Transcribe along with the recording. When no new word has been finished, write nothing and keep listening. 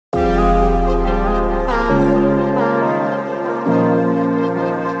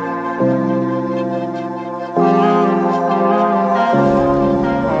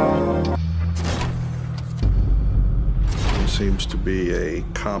be a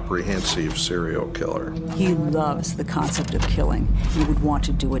comprehensive serial killer. He loves the concept of killing. He would want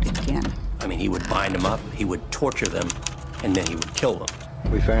to do it again. I mean, he would bind them up, he would torture them, and then he would kill them.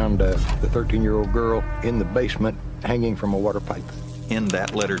 We found the 13-year-old girl in the basement hanging from a water pipe. In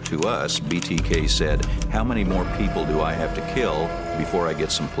that letter to us, BTK said, "How many more people do I have to kill before I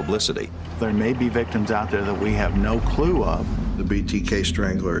get some publicity?" There may be victims out there that we have no clue of. The BTK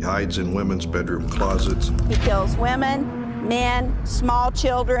strangler hides in women's bedroom closets. He kills women, men, small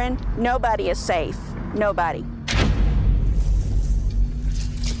children. Nobody is safe. Nobody.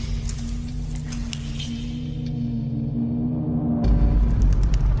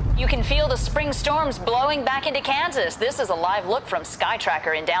 You can feel the spring storms blowing back into Kansas. This is a live look from Sky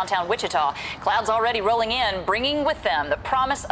Tracker in downtown Wichita. Clouds already rolling in, bringing with them the promise